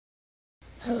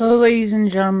Hello ladies and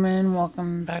gentlemen,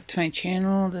 welcome back to my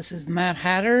channel. This is Mad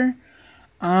Hatter.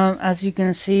 As you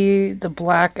can see, the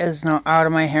black is now out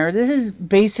of my hair. This is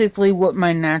basically what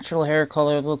my natural hair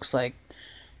color looks like.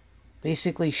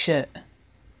 Basically shit.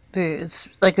 It's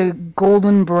like a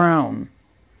golden brown.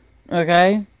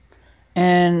 Okay?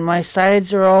 And my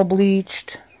sides are all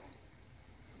bleached.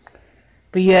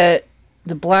 But yet,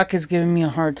 the black is giving me a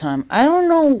hard time. I don't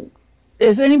know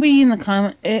if anybody in the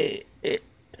comment...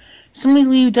 somebody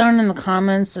leave down in the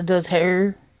comments that does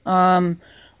hair.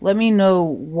 Let me know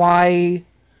why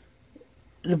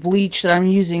the bleach that I'm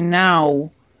using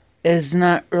now is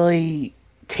not really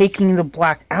taking the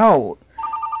black out.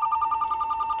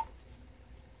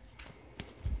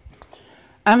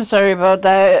 I'm sorry about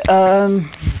that.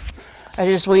 I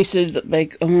just wasted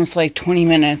like almost like 20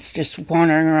 minutes just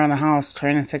wandering around the house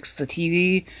trying to fix the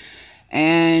TV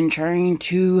and trying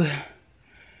to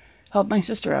help my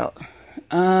sister out.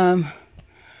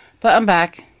 But I'm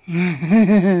back.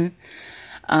 I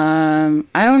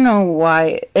don't know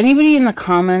why. Anybody in the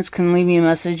comments can leave me a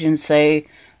message and say,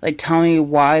 like, tell me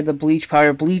why the bleach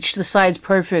powder bleached the sides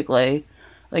perfectly.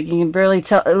 Like, you can barely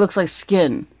tell. It looks like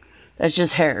skin. That's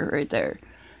just hair right there.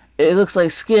 It looks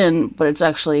like skin, but it's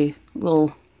actually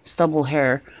little stubble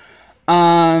hair.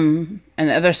 And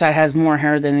the other side has more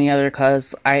hair than the other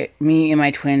because me and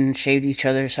my twin shaved each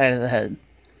other's side of the head.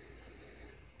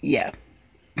 Yeah.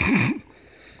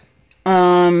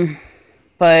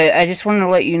 But I just wanted to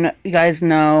let you guys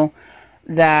know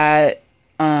that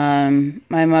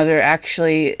my mother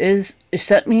actually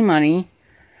sent me money,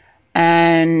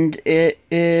 and it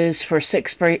is for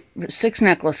six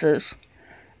necklaces.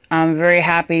 I'm very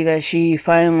happy that she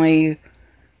finally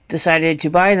decided to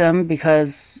buy them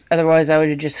because otherwise I would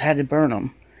have just had to burn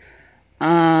them.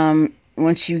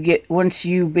 Once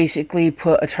you basically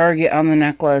put a target on the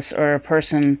necklace or a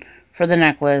person for the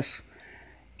necklace,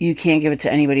 you can't give it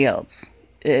to anybody else.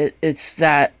 It's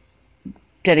that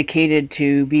dedicated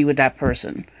to be with that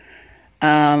person.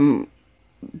 But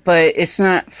it's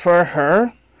not for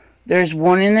her. There's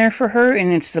one in there for her,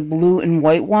 and it's the blue and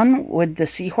white one with the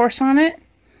seahorse on it.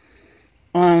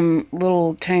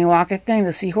 Little tiny locket thing,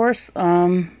 the seahorse.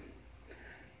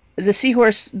 The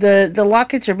seahorse, the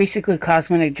lockets are basically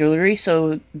cosmetic jewelry,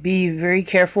 so be very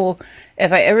careful.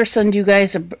 If I ever send you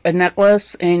guys a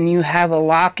necklace and you have a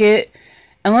locket,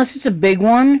 unless it's a big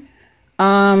one,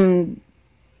 then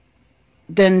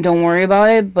don't worry about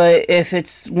it. But if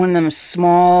it's one of them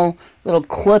small little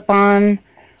clip-on,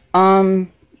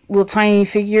 little tiny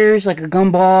figures, like a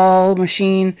gumball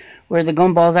machine, where the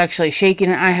gumball is actually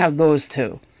shaking, I have those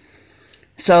too.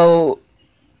 So,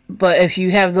 but if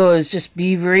you have those, just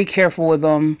be very careful with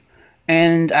them.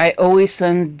 And I always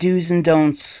send do's and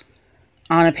don'ts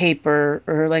on a paper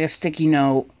or like a sticky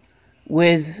note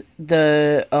with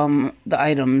the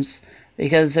items,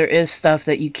 because there is stuff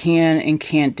that you can and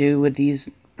can't do with these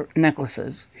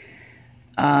necklaces.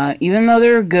 Even though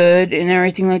they're good and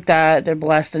everything like that, they're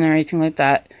blessed and everything like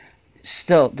that,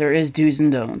 still there is do's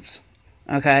and don'ts.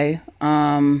 Okay?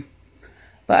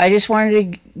 But I just wanted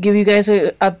to give you guys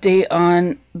an update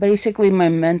on basically my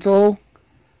mental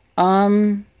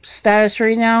status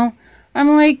right now. I'm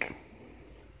like,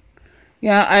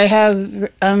 yeah,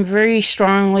 I'm very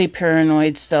strongly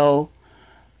paranoid still.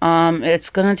 It's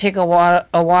gonna take a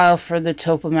while for the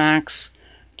Topamax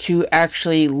to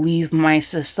actually leave my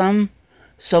system,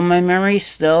 so my memory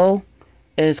still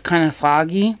is kind of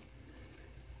foggy.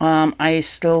 I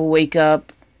still wake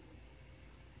up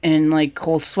in like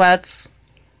cold sweats.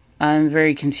 I'm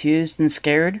very confused and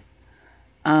scared.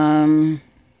 A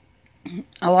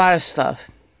lot of stuff,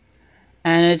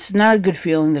 and it's not a good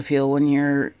feeling to feel when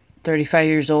you're 35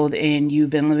 years old and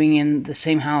you've been living in the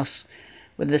same house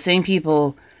with the same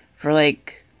people for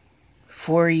like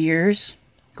 4 years,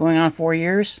 going on 4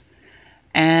 years,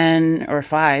 or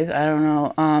 5, I don't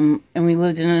know. And we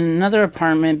lived in another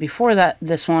apartment before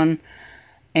this one,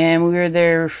 and we were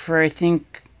there for I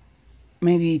think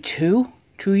maybe two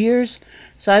years.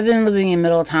 So I've been living in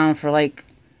Middletown for like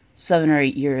 7 or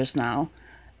 8 years now,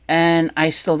 and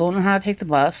I still don't know how to take the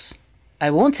bus.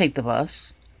 I won't take the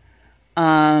bus.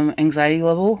 Anxiety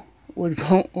level would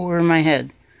go over my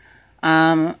head.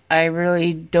 I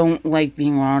really don't like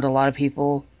being around a lot of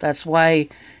people. That's why,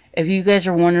 if you guys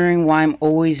are wondering why I'm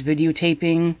always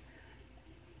videotaping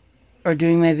or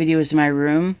doing my videos in my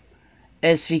room,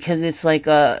 it's because it's like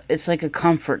a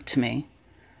comfort to me,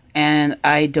 and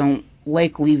I don't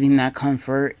like leaving that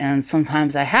comfort. And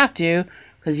sometimes I have to,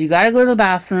 because you gotta go to the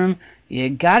bathroom, you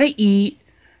gotta eat,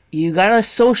 you gotta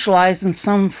socialize in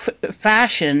some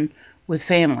fashion with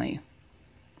family.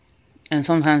 And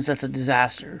sometimes that's a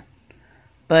disaster.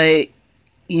 But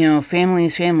you know, family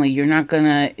is family. You're not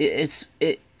gonna.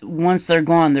 Once they're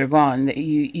gone, they're gone.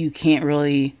 You can't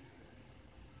really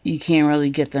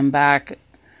get them back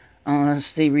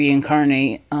unless they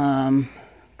reincarnate.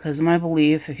 Because my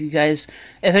belief, if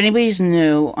anybody's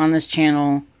new on this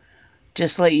channel,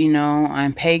 just to let you know,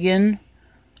 I'm pagan.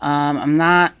 I'm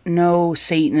not no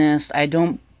Satanist. I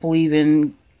don't believe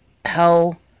in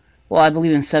hell. Well, I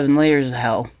believe in 7 layers of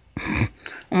hell.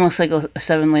 Almost like a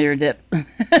 7-layer dip.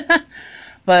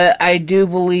 But I don't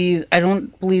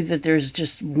believe that there's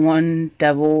just one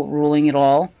devil ruling it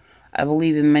all. I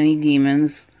believe in many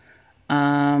demons.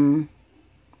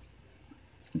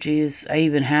 Geez, I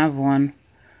even have one.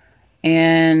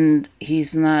 And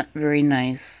he's not very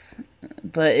nice.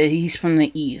 But he's from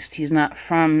the east. He's not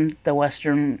from the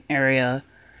western area.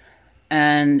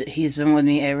 And he's been with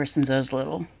me ever since I was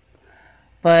little.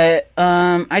 But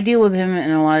I deal with him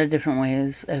in a lot of different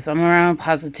ways. If I'm around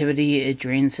positivity, it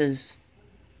drains his...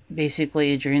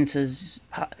 Basically, it drains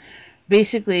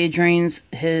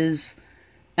his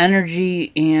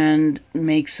energy and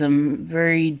makes him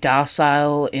very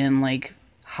docile and, like,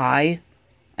 high,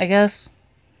 I guess.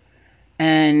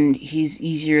 And he's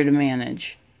easier to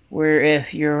manage. Where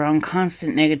if you're around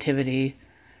constant negativity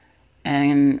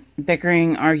and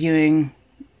bickering, arguing,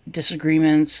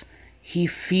 disagreements, he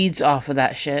feeds off of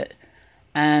that shit.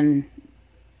 And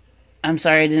I'm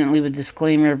sorry I didn't leave a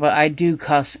disclaimer, but I do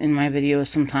cuss in my videos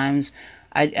sometimes.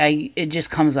 It just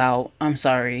comes out. I'm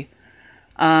sorry.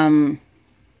 But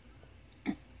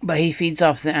he feeds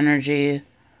off the energy.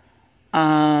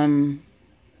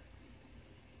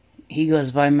 He goes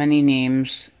by many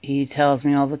names. He tells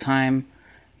me all the time.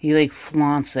 He, like,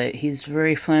 flaunts it. He's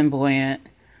very flamboyant.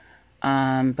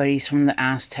 But he's from the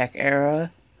Aztec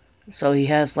era. So he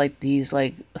has, like, these,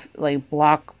 like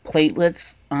block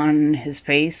platelets on his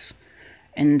face.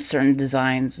 And certain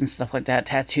designs and stuff like that.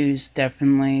 Tattoos,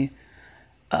 definitely.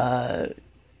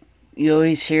 You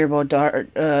always hear about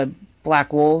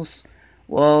black wolves.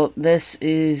 Well, this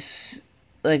is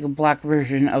like a black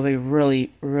version of a really,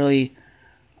 really,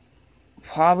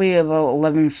 probably about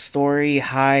 11-story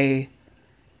high.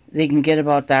 They can get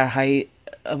about that height,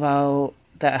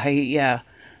 yeah.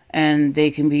 And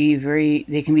they can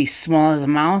be small as a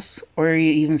mouse, or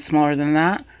even smaller than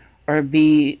that, or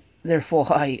be their full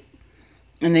height.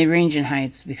 And they range in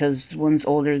heights because one's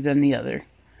older than the other.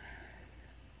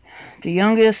 The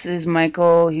youngest is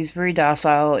Michael. He's very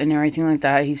docile and everything like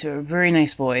that. He's a very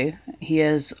nice boy. He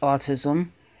has autism.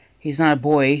 He's not a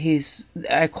boy.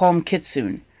 I call him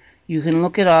Kitsune. You can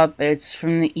look it up. It's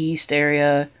from the East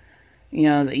area. You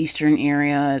know, the Eastern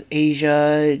area.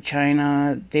 Asia,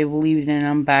 China. They believed in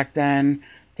him back then.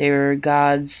 They were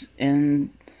gods and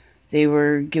they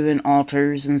were given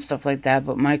altars and stuff like that.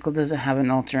 But Michael doesn't have an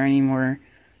altar anymore.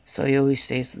 So he always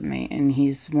stays with me. And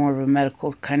he's more of a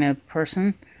medical kind of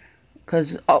person.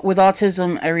 Because with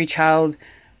autism, every child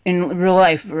in real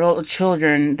life, real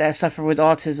children that suffer with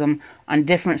autism on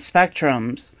different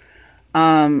spectrums,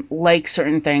 like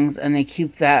certain things. And they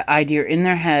keep that idea in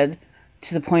their head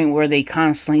to the point where they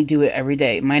constantly do it every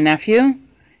day. My nephew,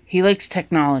 he likes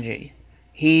technology.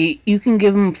 You can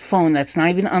give him a phone that's not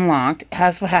even unlocked,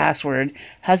 has a password,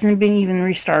 hasn't been even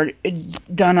restarted,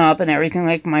 done up and everything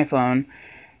like my phone.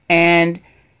 And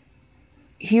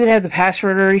he would have the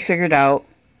password already figured out,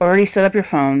 already set up your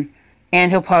phone,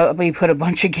 and he'll probably put a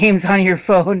bunch of games on your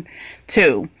phone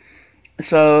too.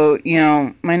 So, you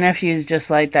know, my nephew is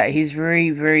just like that. He's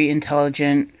very, very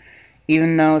intelligent,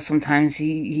 even though sometimes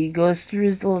he goes through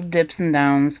his little dips and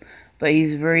downs, but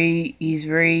he's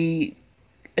very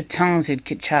a talented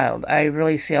child. I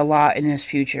really see a lot in his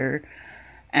future,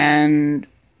 and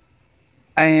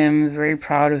I am very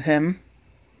proud of him.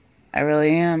 I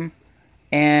really am.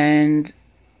 And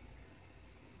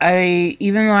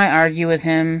even though I argue with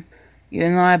him,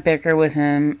 even though I bicker with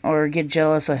him or get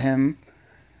jealous of him,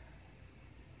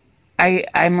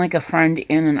 I'm like a friend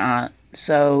in and out.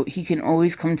 So he can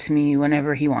always come to me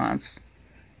whenever he wants.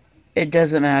 It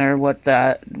doesn't matter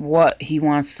what he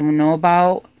wants to know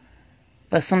about.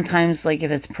 But sometimes, like,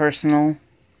 if it's personal,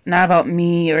 not about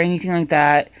me or anything like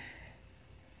that,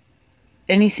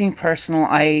 anything personal,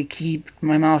 I keep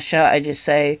my mouth shut. I just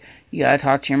say, you gotta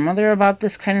talk to your mother about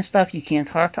this kind of stuff. You can't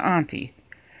talk to Auntie.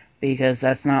 Because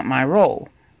that's not my role.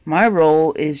 My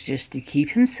role is just to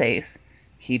keep him safe.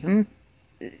 Give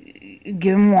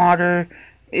him water.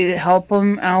 Help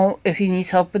him out if he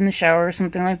needs help in the shower or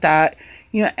something like that.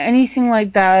 You know, anything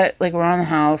like that, like around the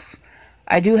house.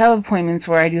 I do have appointments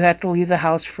where I do have to leave the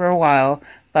house for a while.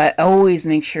 But I always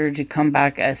make sure to come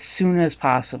back as soon as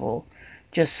possible.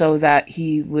 Just so that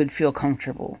he would feel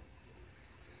comfortable.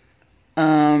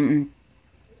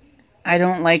 I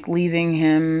don't like leaving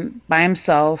him by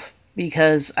himself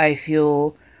because I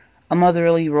feel a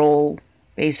motherly role.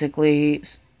 Basically,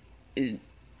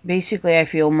 I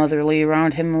feel motherly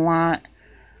around him a lot.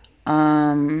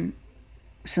 Um,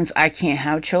 since I can't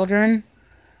have children,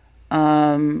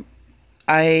 um,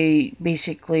 I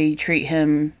basically treat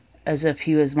him as if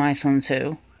he was my son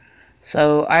too.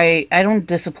 So I don't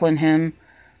discipline him.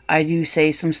 I do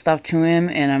say some stuff to him,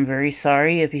 and I'm very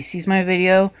sorry. If he sees my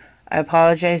video, I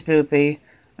apologize, Boopy.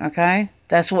 Okay?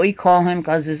 That's what we call him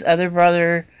because his other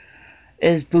brother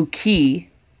is Bookie,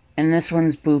 and this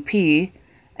one's Boopy,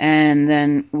 and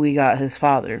then we got his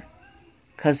father.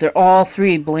 Because they're all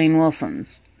three Blaine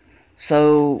Wilsons.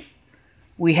 So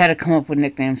we had to come up with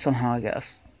nicknames somehow, I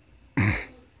guess.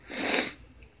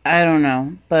 I don't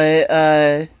know. But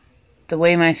the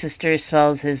way my sister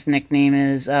spells his nickname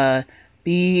is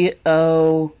Boopie.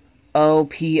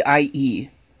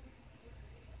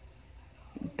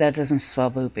 That doesn't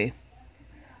spell Boopy.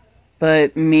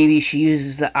 But maybe she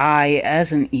uses the I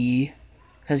as an E,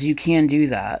 because you can do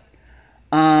that.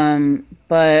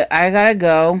 But I gotta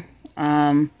go.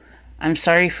 I'm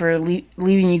sorry for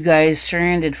leaving you guys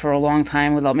stranded for a long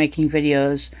time without making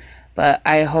videos, but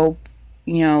I hope,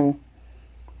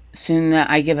 soon that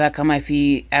I get back on my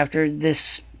feet after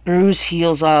this bruise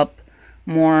heals up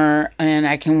more and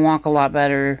I can walk a lot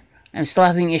better. I'm still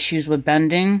having issues with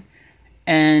bending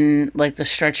and like the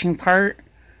stretching part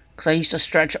because I used to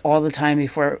stretch all the time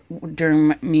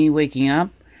during me waking up,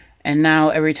 and now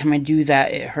every time I do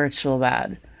that it hurts real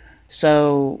bad.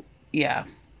 So yeah,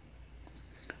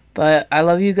 but I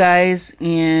love you guys,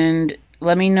 and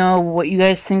let me know what you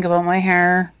guys think about my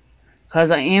hair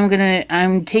because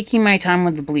I'm taking my time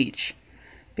with the bleach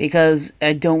because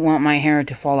I don't want my hair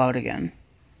to fall out again.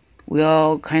 We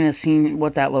all kind of seen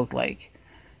what that looked like,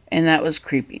 and that was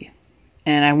creepy.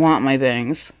 And I want my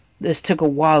bangs. This took a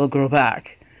while to grow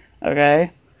back,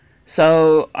 okay?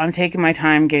 So I'm taking my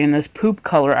time getting this poop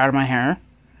color out of my hair.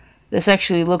 This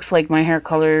actually looks like my hair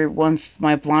color once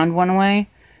my blonde went away.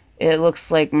 It looks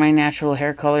like my natural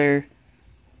hair color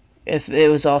if it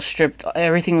was all stripped,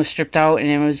 everything was stripped out and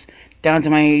it was down to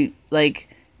my, like,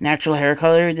 natural hair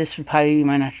color. This would probably be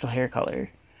my natural hair color.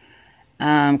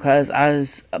 Because I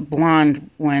was blonde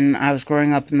when I was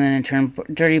growing up and then it turned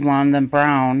dirty blonde, then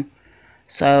brown.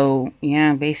 So,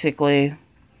 yeah, basically,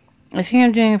 I think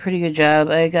I'm doing a pretty good job.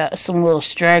 I got some little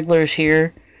stragglers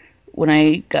here when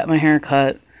I got my hair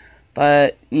cut.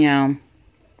 But,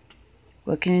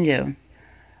 what can you do?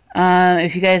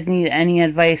 If you guys need any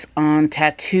advice on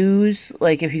tattoos,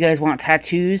 like if you guys want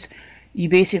tattoos, you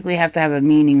basically have to have a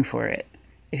meaning for it.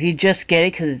 If you just get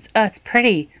it because it's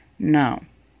pretty, no.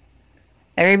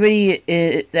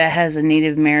 Everybody that has a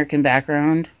Native American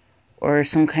background or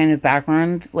some kind of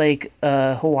background, like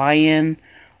Hawaiian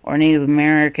or Native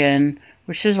American,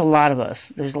 which there's a lot of us.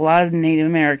 There's a lot of Native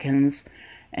Americans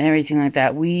and everything like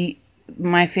that.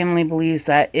 My family believes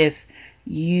that if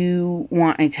you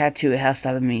want a tattoo, it has to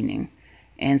have a meaning.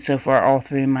 And so far, all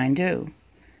three of mine do.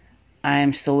 I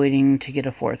am still waiting to get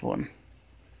a fourth one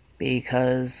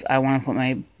because I want to put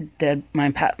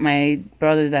my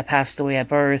brother that passed away at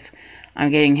birth. I'm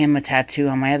getting him a tattoo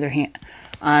on my other hand,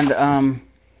 on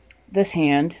this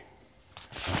hand,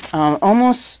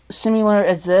 almost similar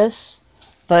as this,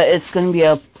 but it's going to be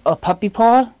a puppy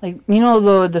paw, like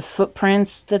the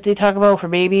footprints that they talk about for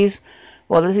babies.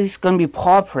 Well, this is going to be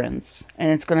paw prints,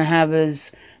 and it's going to have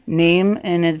his name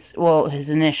and his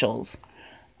initials,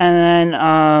 and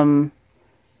then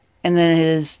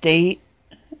his date,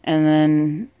 and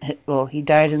then he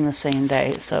died in the same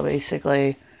day, so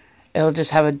basically it'll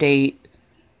just have a date.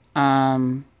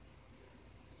 But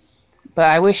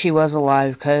I wish he was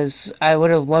alive because I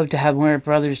would have loved to have more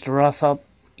brothers to rough up,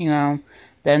 than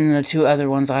the two other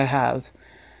ones I have.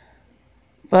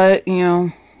 But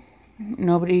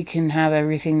nobody can have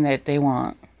everything that they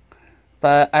want.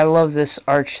 But I love this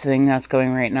arch thing that's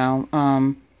going right now.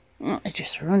 I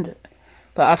just ruined it.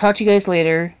 But I'll talk to you guys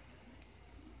later.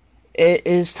 It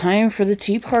is time for the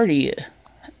tea party.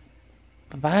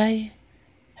 Bye-bye.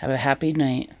 Have a happy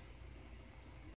night.